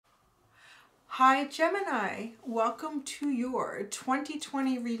Hi Gemini, welcome to your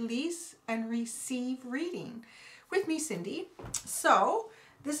 2020 release and receive reading with me, Cindy. So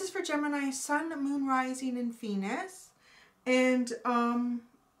this is for Gemini, Sun, Moon, Rising, and Venus. And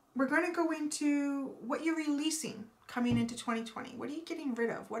we're going to go into what you're releasing coming into 2020. What are you getting rid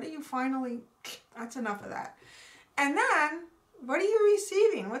of? What are you finally, that's enough of that. And then what are you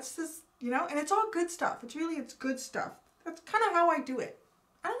receiving? What's this, and it's all good stuff. It's good stuff. That's kind of how I do it.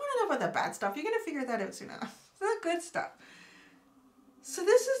 I don't want to know about the bad stuff. You're going to figure that out soon enough. It's the good stuff. So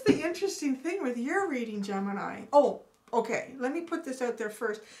this is the interesting thing with your reading, Gemini. Oh, okay. Let me put this out there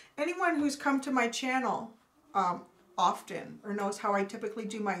first. Anyone who's come to my channel often or knows how I typically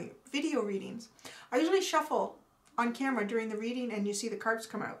do my video readings, I usually shuffle on camera during the reading and you see the cards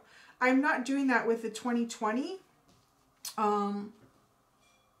come out. I'm not doing that with the 2020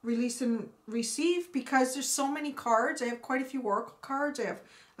 release and receive because there's so many cards. I have quite a few oracle cards. I have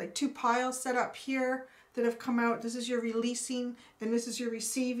like 2 piles set up here that have come out. This is your releasing and this is your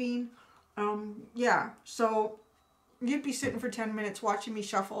receiving. Yeah, so you'd be sitting for 10 minutes watching me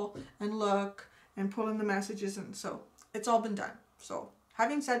shuffle and look and pulling the messages, and so it's all been done. So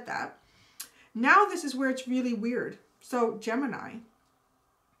having said that, now this is where it's really weird. So Gemini,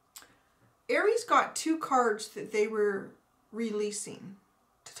 Aries got 2 cards that they were releasing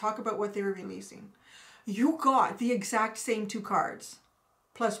to talk about what they were releasing. You got the exact same 2 cards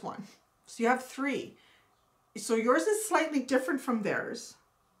plus 1. So you have 3. So yours is slightly different from theirs,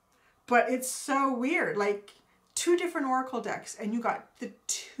 but it's so weird. Like 2 different oracle decks and you got the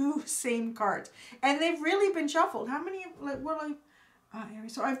 2 same cards and they've really been shuffled. How many,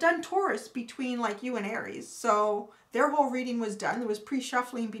 Aries. So I've done Taurus between like you and Aries. So their whole reading was done. There was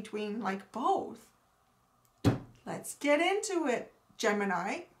pre-shuffling between like both. Let's get into it,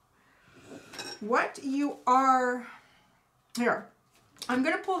 Gemini. What you are here. I'm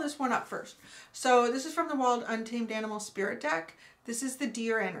going to pull this one up first. So this is from the Wild Untamed Animal Spirit deck. This is the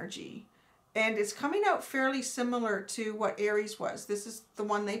deer energy. And it's coming out fairly similar to what Aries was. This is the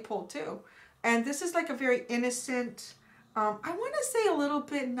one they pulled too. And this is like a very innocent, I want to say a little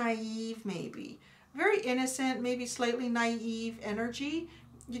bit naive maybe. Very innocent, maybe slightly naive energy.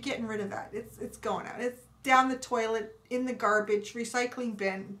 You're getting rid of that. It's going out. It's down the toilet, in the garbage, recycling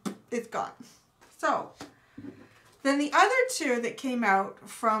bin. It's gone. So then the other 2 that came out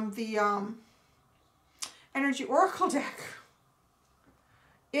from the Energy Oracle deck,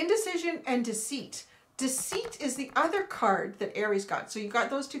 Indecision and Deceit. Deceit is the other card that Aries got. So you got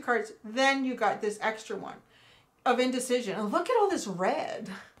those 2 cards, then you got this extra one of Indecision. And look at all this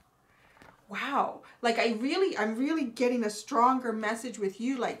red. Wow. Like I'm really getting a stronger message with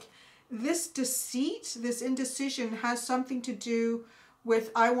you. Like this deceit, this indecision has something to do with,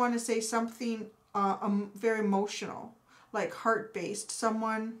 I want to say something very emotional, like heart-based.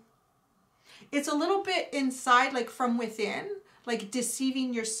 Someone, it's a little bit inside, like from within, like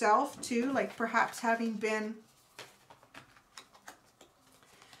deceiving yourself too, like perhaps having been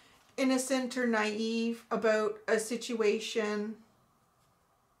innocent or naive about a situation.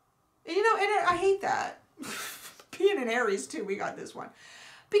 And, and I hate that. Being an Aries too, we got this one.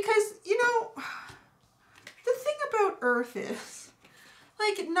 Because, the thing about Earth is,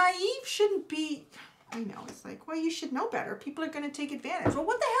 like, naive shouldn't be, I know, it's like, well, you should know better. People are going to take advantage. Well,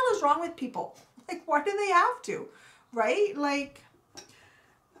 what the hell is wrong with people? Like, why do they have to? Right? Like,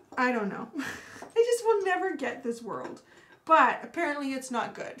 I don't know. I just will never get this world. But apparently it's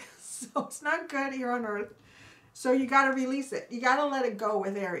not good. So it's not good here on Earth. So you got to release it. You got to let it go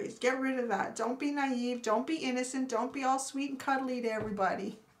with Aries. Get rid of that. Don't be naive. Don't be innocent. Don't be all sweet and cuddly to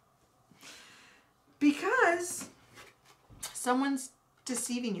everybody. Because someone's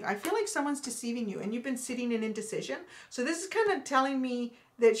deceiving you. I feel like someone's deceiving you and you've been sitting in indecision. So this is kind of telling me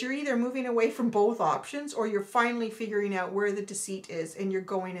that you're either moving away from both options or you're finally figuring out where the deceit is and you're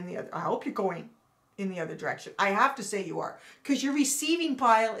going in the other. I hope you're going in the other direction. I have to say you are, because your receiving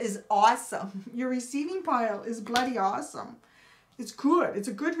pile is awesome. Your receiving pile is bloody awesome. It's good. It's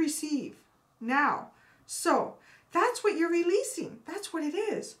a good receive. Now, so that's what you're releasing. That's what it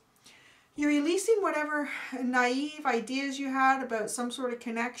is. You're releasing whatever naive ideas you had about some sort of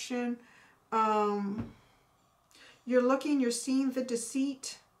connection. You're looking, you're seeing the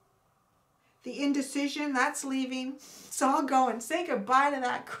deceit. The indecision, that's leaving. It's all going. Say goodbye to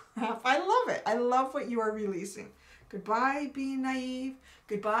that crap. I love it. I love what you are releasing. Goodbye being naive.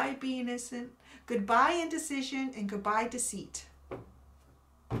 Goodbye being innocent. Goodbye indecision. And goodbye deceit.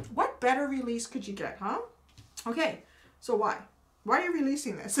 What better release could you get, huh? Okay, so why? Why are you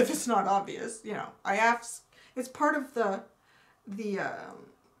releasing this if it's not obvious? I ask. It's part of the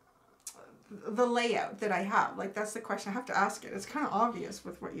the layout that I have? Like, that's the question. I have to ask it. It's kind of obvious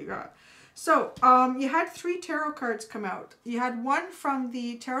with what you got. So, you had 3 tarot cards come out. You had one from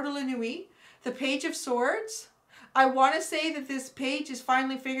the Tarot de la Nuit, the Page of Swords. I want to say that this page has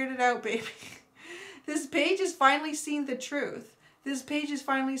finally figured it out, baby. This page has finally seen the truth. This page is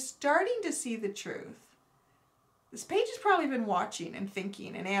finally starting to see the truth. This page has probably been watching and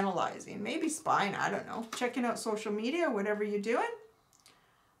thinking and analyzing, maybe spying, I don't know, checking out social media, whatever you're doing.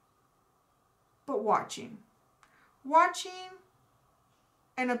 But watching. Watching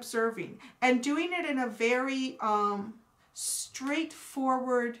and observing. And doing it in a very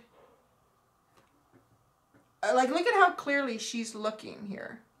straightforward, like, look at how clearly she's looking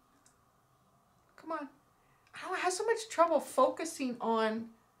here. Come on. I have so much trouble focusing on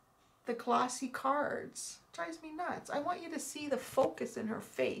the glossy cards. It drives me nuts. I want you to see the focus in her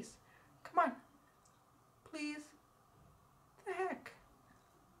face. Come on. Please. What the heck?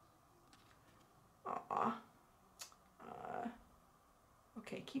 Aw.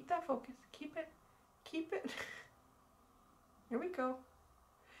 Okay, keep that focus. Keep it. Keep it. Here we go.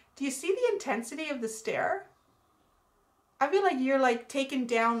 Do you see the intensity of the stare? I feel like you're like taken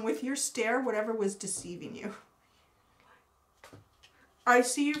down with your stare, whatever was deceiving you. I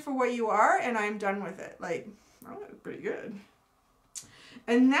see you for what you are, and I'm done with it. Like, oh, that's pretty good.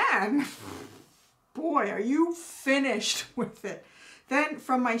 And then, boy, are you finished with it. Then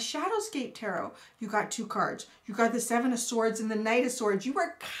from my Shadowscape Tarot, you got 2 cards. You got the 7 of Swords and the Knight of Swords. You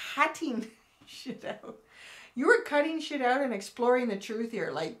were cutting shit out. You were cutting shit out and exploring the truth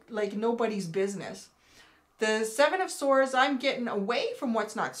here like nobody's business. The 7 of Swords, I'm getting away from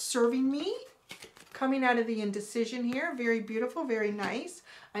what's not serving me. Coming out of the indecision here. Very beautiful, very nice.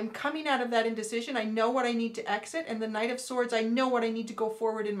 I'm coming out of that indecision. I know what I need to exit. And the Knight of Swords, I know what I need to go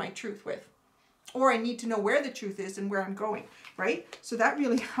forward in my truth with. Or I need to know where the truth is and where I'm going, right? So that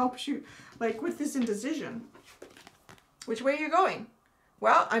really helps you, like with this indecision. Which way are you going?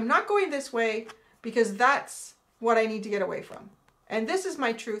 Well, I'm not going this way because that's what I need to get away from. And this is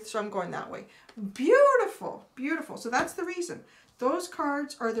my truth, so I'm going that way. Beautiful, beautiful. So that's the reason. Those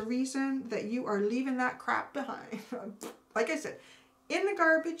cards are the reason that you are leaving that crap behind. Like I said, in the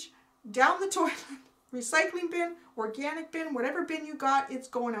garbage, down the toilet, recycling bin, organic bin, whatever bin you got, it's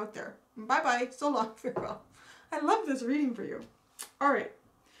going out there. Bye-bye. So long. Farewell. I love this reading for you. All right.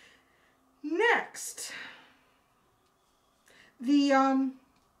 Next.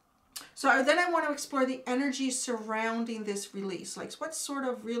 So then I want to explore the energy surrounding this release. Like, what's sort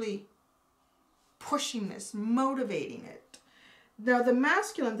of really pushing this, motivating it? Now, the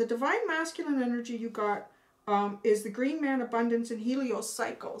masculine, the divine masculine energy you got is the Green Man, Abundance, and Helios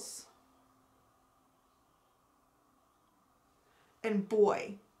cycles. And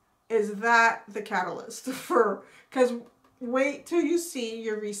boy, is that the catalyst for, because wait till you see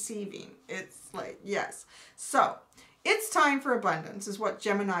you're receiving. It's like, yes. So, it's time for abundance is what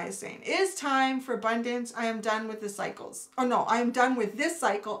Gemini is saying. It is time for abundance. I am done with the cycles. Oh no, I am done with this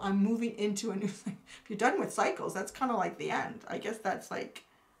cycle. I'm moving into a new thing. If you're done with cycles, that's kind of like the end. I guess that's like,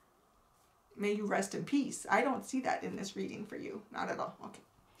 may you rest in peace. I don't see that in this reading for you. Not at all. Okay.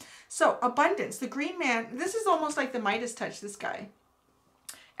 So abundance, the Green Man, this is almost like the Midas touch, this guy.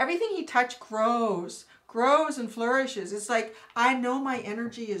 Everything he touched grows and flourishes. It's like, I know my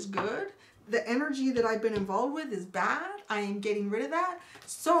energy is good. The energy that I've been involved with is bad. I am getting rid of that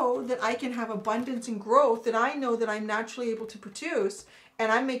so that I can have abundance and growth that I know that I'm naturally able to produce.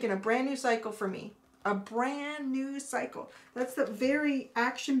 And I'm making a brand new cycle for me. A brand new cycle. That's the very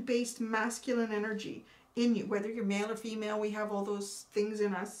action-based masculine energy in you. Whether you're male or female, we have all those things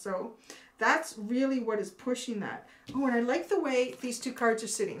in us. So that's really what is pushing that. Oh, and I like the way these 2 cards are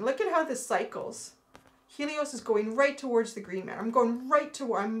sitting. Look at how this cycles. Helios is going right towards the Green Man. I'm going right to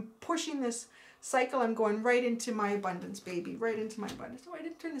where I'm pushing this cycle. I'm going right into my abundance, baby. Right into my abundance. Oh, I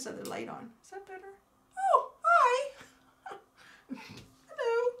didn't turn this other light on. Is that better? Oh, hi.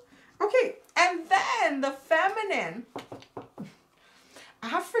 Hello. Okay, and then the feminine.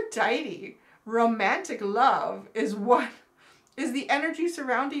 Aphrodite, romantic love is what is the energy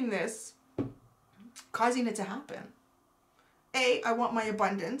surrounding this, causing it to happen. I want my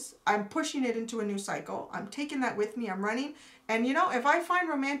abundance. I'm pushing it into a new cycle. I'm taking that with me. I'm running. And you know, if I find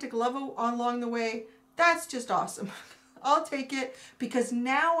romantic love along the way, that's just awesome. I'll take it because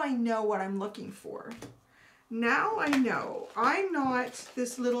now I know what I'm looking for. Now I know I'm not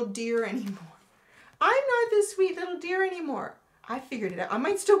this little deer anymore. I'm not this sweet little deer anymore. I figured it out. I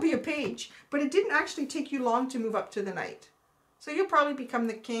might still be a page, but it didn't actually take you long to move up to the knight. So you'll probably become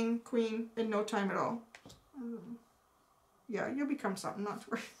the king, queen in no time at all. Yeah, you'll become something, not to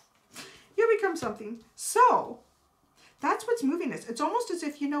worry. You'll become something. So, That's what's moving us. It's almost as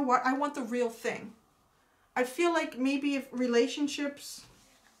if, you know what, I want the real thing. I feel like maybe if relationships,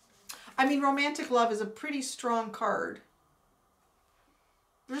 I mean, romantic love is a pretty strong card.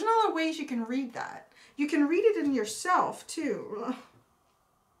 There's not a lot of ways you can read that. You can read it in yourself too.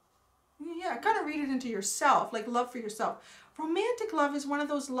 Yeah, kind of read it into yourself, like love for yourself. Romantic love is one of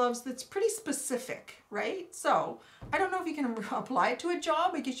those loves that's pretty specific, right? So I don't know if you can apply it to a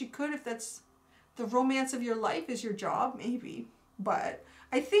job. I guess you could if that's the romance of your life is your job, maybe. But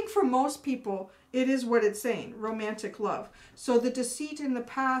I think for most people, it is what it's saying, romantic love. So the deceit in the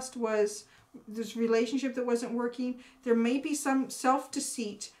past was this relationship that wasn't working. There may be some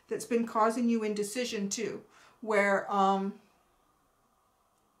self-deceit that's been causing you indecision too, where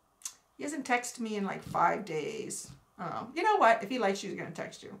he hasn't texted me in like 5 days. You know what? If he likes you, he's going to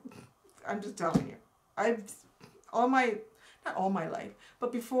text you. I'm just telling you. Not all my life,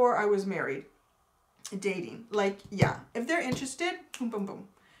 but before I was married, dating, like, yeah, if they're interested, boom, boom, boom.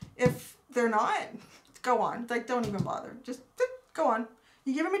 If they're not, go on. Like, don't even bother. Just go on.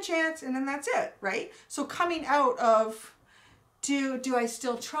 You give them a chance, and then that's it, right? So coming out of, do I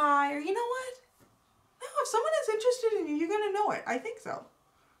still try? Or you know what? No, if someone is interested in you, you're going to know it. I think so.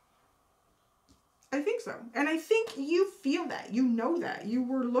 I think so. And I think you feel that. You know that. You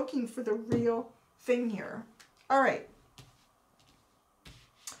were looking for the real thing here. All right.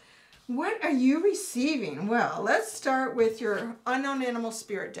 What are you receiving? Well, let's start with your unknown animal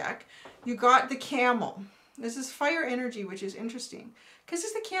spirit deck. You got the camel. This is fire energy, which is interesting. Because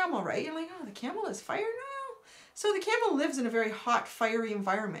it's the camel, right? You're like, oh, the camel is fire now? So the camel lives in a very hot, fiery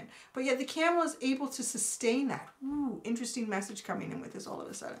environment. But yet the camel is able to sustain that. Ooh, interesting message coming in with this all of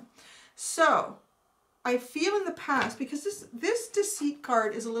a sudden. So I feel in the past, because this deceit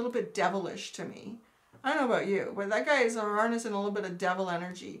card is a little bit devilish to me. I don't know about you, but that guy is harnessing a little bit of devil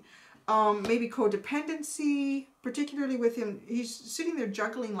energy. Maybe codependency, particularly with him. He's sitting there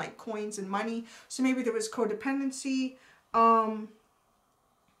juggling like coins and money. So maybe there was codependency.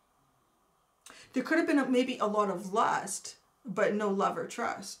 There could have been maybe a lot of lust, but no love or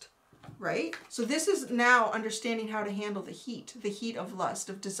trust, right? So this is now understanding how to handle the heat of lust,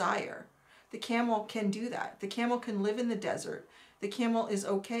 of desire. The camel can do that. The camel can live in the desert. The camel is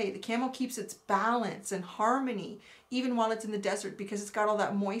okay. The camel keeps its balance and harmony even while it's in the desert because it's got all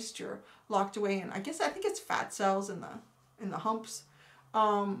that moisture locked away. And I think it's fat cells in the humps.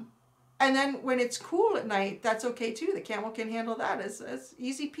 And then when it's cool at night, that's okay too. The camel can handle that as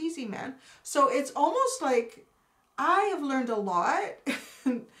easy peasy, man. So it's almost like I have learned a lot.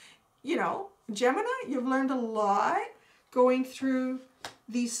 You know, Gemini, you've learned a lot going through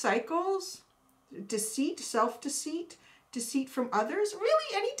these cycles. Deceit, self-deceit, deceit from others.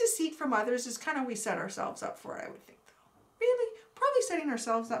 Really, any deceit from others is kind of we set ourselves up for it, I would think, though. Really, probably setting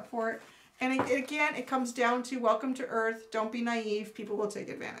ourselves up for it. And again, it comes down to welcome to Earth. Don't be naive. People will take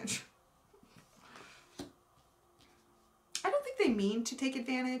advantage. I don't think they mean to take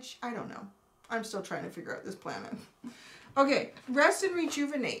advantage. I don't know. I'm still trying to figure out this planet. Okay, rest and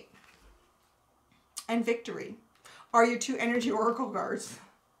rejuvenate. And victory are your two energy oracle cards.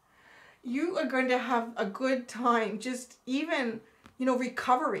 You are going to have a good time just even, you know,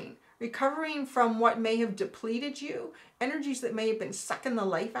 recovering from what may have depleted you, energies that may have been sucking the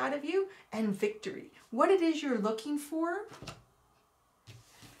life out of you, and victory. What it is you're looking for,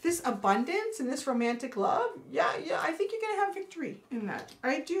 this abundance and this romantic love, yeah, I think you're going to have victory in that.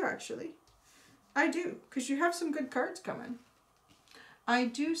 I do, actually. I do, because you have some good cards coming. I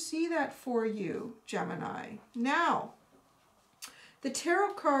do see that for you, Gemini. Now, the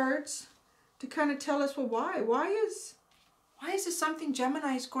tarot cards to kind of tell us, well, why? Why is this something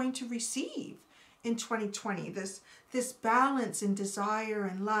Gemini is going to receive in 2020? This balance and desire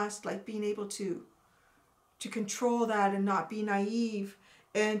and lust, like being able to control that and not be naive,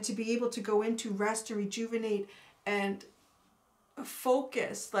 and to be able to go into rest and rejuvenate and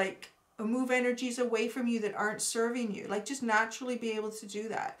focus, like move energies away from you that aren't serving you, like just naturally be able to do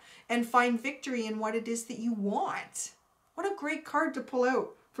that and find victory in what it is that you want. What a great card to pull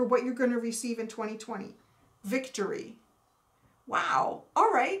out for what you're going to receive in 2020. Victory. Wow.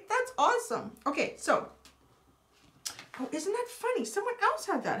 All right. That's awesome. Okay. So, oh, isn't that funny? Someone else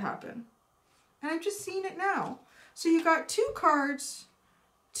had that happen. And I'm just seeing it now. So you got two cards,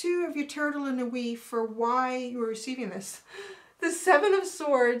 two of your turtle and a wee for why you were receiving this. The Seven of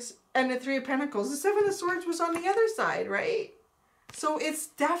Swords and the Three of Pentacles. The Seven of Swords was on the other side, right? So it's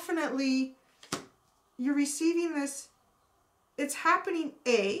definitely, you're receiving this. It's happening,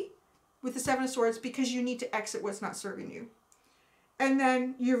 A, with the Seven of Swords because you need to exit what's not serving you. And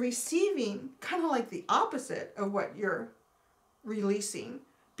then you're receiving kind of like the opposite of what you're releasing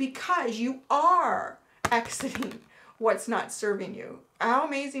because you are exiting what's not serving you. How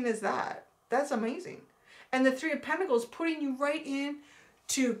amazing is that? That's amazing. And the Three of Pentacles putting you right in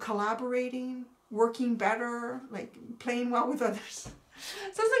to collaborating, working better, like playing well with others.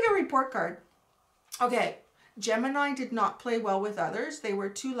 Sounds like a report card. Okay, Gemini did not play well with others. They were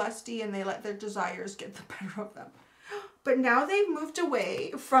too lusty and they let their desires get the better of them. But now they've moved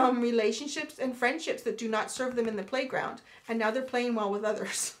away from relationships and friendships that do not serve them in the playground. And now they're playing well with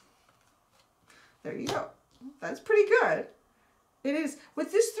others. There you go. That's pretty good. It is.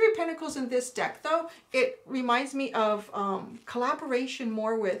 With this Three of Pentacles in this deck, though, it reminds me of collaboration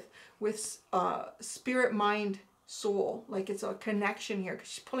more with spirit, mind, soul. Like it's a connection here because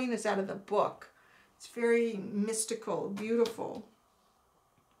she's pulling this out of the book. It's very mystical, beautiful.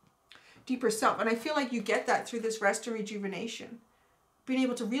 Deeper self. And I feel like you get that through this rest and rejuvenation. Being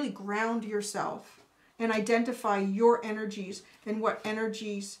able to really ground yourself and identify your energies and what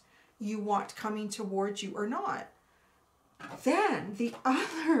energies you want coming towards you or not. Then the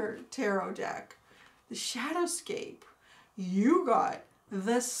other tarot deck, the Shadowscape, you got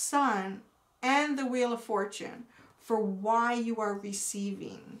the Sun and the Wheel of Fortune for why you are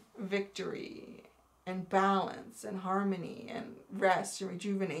receiving victory and balance and harmony and rest and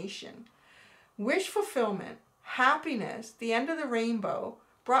rejuvenation. Wish fulfillment, happiness, the end of the rainbow,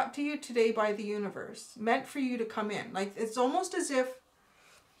 brought to you today by the universe, meant for you to come in. Like it's almost as if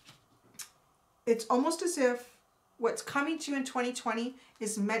what's coming to you in 2020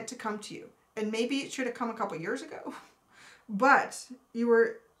 is meant to come to you. And maybe it should have come a couple years ago. But you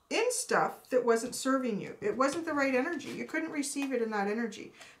were in stuff that wasn't serving you. It wasn't the right energy. You couldn't receive it in that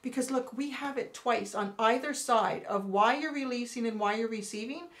energy. Because look, we have it twice on either side of why you're releasing and why you're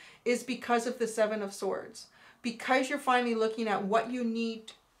receiving is because of the Seven of Swords. Because you're finally looking at what you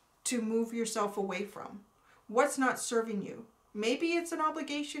need to move yourself away from. What's not serving you. Maybe it's an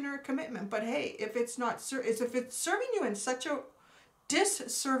obligation or a commitment, but hey, if it's not, if it's serving you in such a,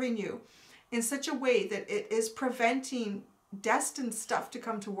 disserving you in such a way that it is preventing destined stuff to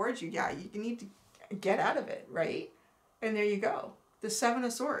come towards you, yeah, you need to get out of it, right? And there you go, the Seven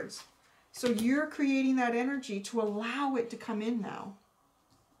of Swords. So you're creating that energy to allow it to come in now.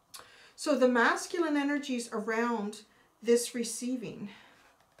 So the masculine energies around this receiving.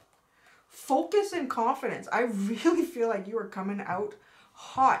 Focus and confidence. I really feel like you are coming out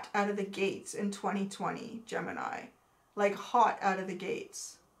hot out of the gates in 2020, Gemini. Like hot out of the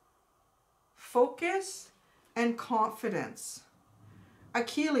gates. Focus and confidence.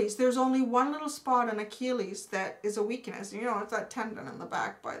 Achilles. There's only one little spot on Achilles that is a weakness. You know, it's that tendon in the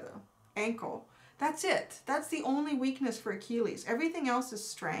back by the ankle. That's it. That's the only weakness for Achilles. Everything else is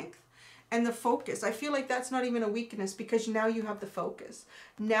strength. And the focus, I feel like that's not even a weakness because now you have the focus.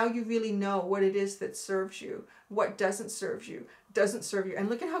 Now you really know what it is that serves you, what doesn't serve you. And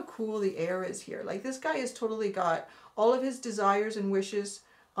look at how cool the air is here. Like this guy has totally got all of his desires and wishes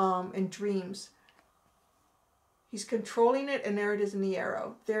and dreams. He's controlling it, and there it is in the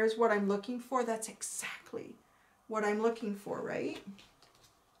arrow. There's what I'm looking for. That's exactly what I'm looking for, right?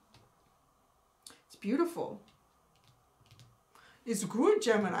 It's beautiful. It's good,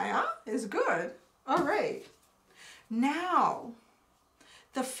 Gemini, huh? It's good. All right. Now,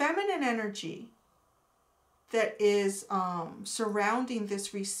 the feminine energy that is surrounding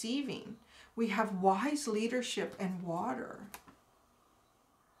this receiving, we have wise leadership and water.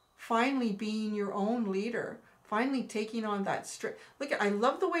 Finally being your own leader. Finally taking on that strength. Look at, I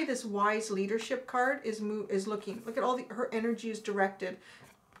love the way this wise leadership card is looking. Look at all her energy is directed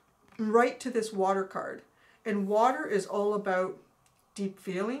right to this water card. And water is all about deep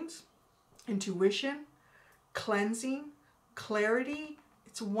feelings, intuition, cleansing, clarity.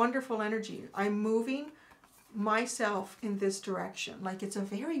 It's wonderful energy. I'm moving myself in this direction. Like it's a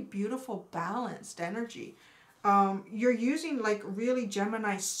very beautiful, balanced energy. You're using like really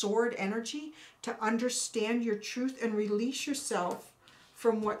Gemini sword energy to understand your truth and release yourself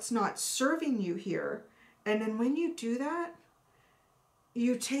from what's not serving you here. And then when you do that,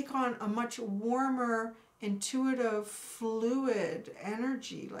 you take on a much warmer, intuitive, fluid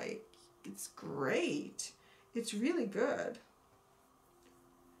energy. Like it's great. It's really good.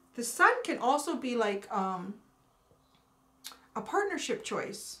 The Sun can also be like a partnership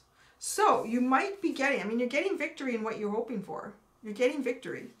choice. So you might be getting, I mean, you're getting victory in what you're hoping for. You're getting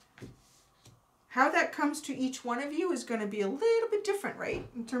victory. How that comes to each one of you is going to be a little bit different, right?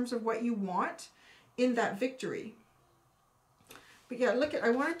 In terms of what you want in that victory. But yeah, look at,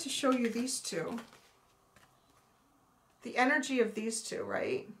 I wanted to show you these two. The energy of these two,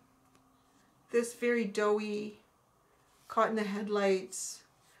 right? This very doughy, caught in the headlights,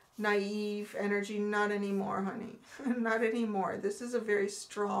 naive energy. Not anymore, honey. Not anymore. This is a very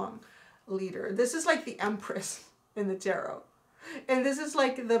strong leader. This is like the Empress. in the tarot. And this is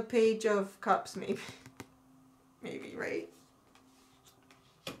like the Page of Cups, maybe. Maybe, right?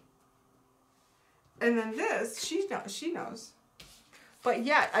 And then this, she knows. But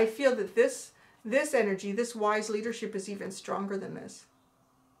yet, I feel that this energy, this wise leadership is even stronger than this.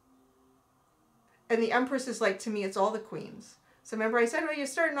 And the Empress is like, to me, it's all the queens. So remember I said, well, you're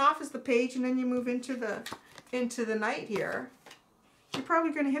starting off as the Page and then you move into the Knight here. You're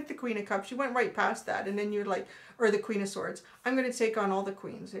probably going to hit the Queen of Cups. You went right past that. And then you're like, or the Queen of Swords. I'm going to take on all the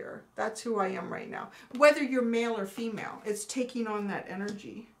queens here. That's who I am right now. Whether you're male or female, it's taking on that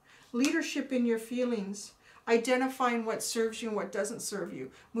energy. Leadership in your feelings. Identifying what serves you and what doesn't serve you.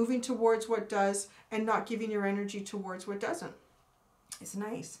 Moving towards what does and not giving your energy towards what doesn't. It's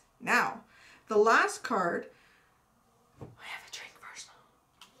nice. Now, the last card. I have a drink first.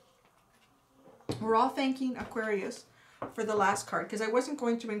 We're all thanking Aquarius for the last card because I wasn't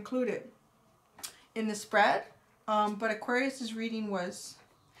going to include it in the spread, but Aquarius's reading was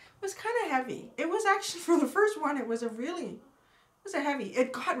kind of heavy. It was actually, for the first one, it was a heavy.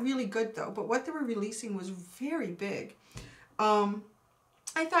 It got really good though, but what they were releasing was very big. I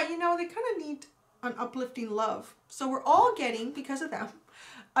thought, you know, they kind of need an uplifting love. So we're all getting, because of them,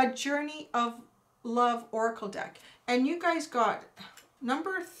 a Journey of Love Oracle deck. And you guys got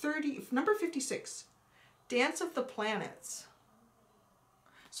number 56. Dance of the Planets.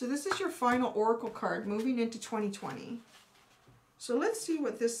 So this is your final oracle card moving into 2020. So let's see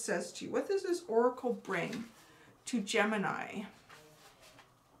what this says to you. What does this oracle bring to Gemini?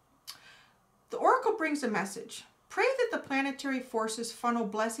 The oracle brings a message. Pray that the planetary forces funnel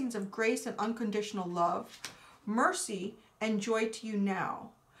blessings of grace and unconditional love, mercy, and joy to you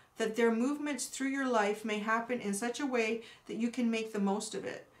now. That their movements through your life may happen in such a way that you can make the most of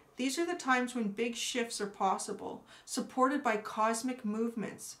it. These are the times when big shifts are possible, supported by cosmic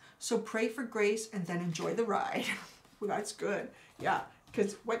movements. So pray for grace and then enjoy the ride. Well, that's good. Yeah,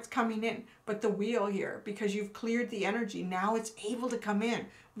 because what's coming in? But the wheel here, because you've cleared the energy. Now it's able to come in.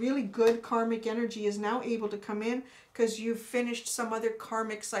 Really good karmic energy is now able to come in because you've finished some other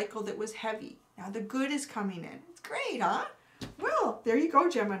karmic cycle that was heavy. Now the good is coming in. It's great, huh? Well, there you go,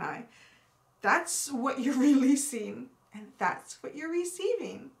 Gemini. That's what you're releasing, and that's what you're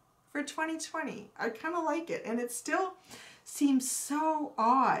receiving for 2020. I kind of like it, and it still seems so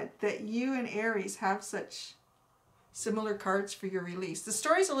odd that you and Aries have such similar cards for your release. The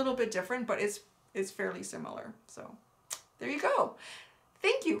story's a little bit different, but it's fairly similar. So there you go.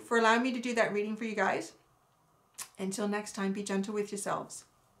 Thank you for allowing me to do that reading for you guys. Until next time, be gentle with yourselves.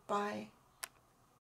 Bye.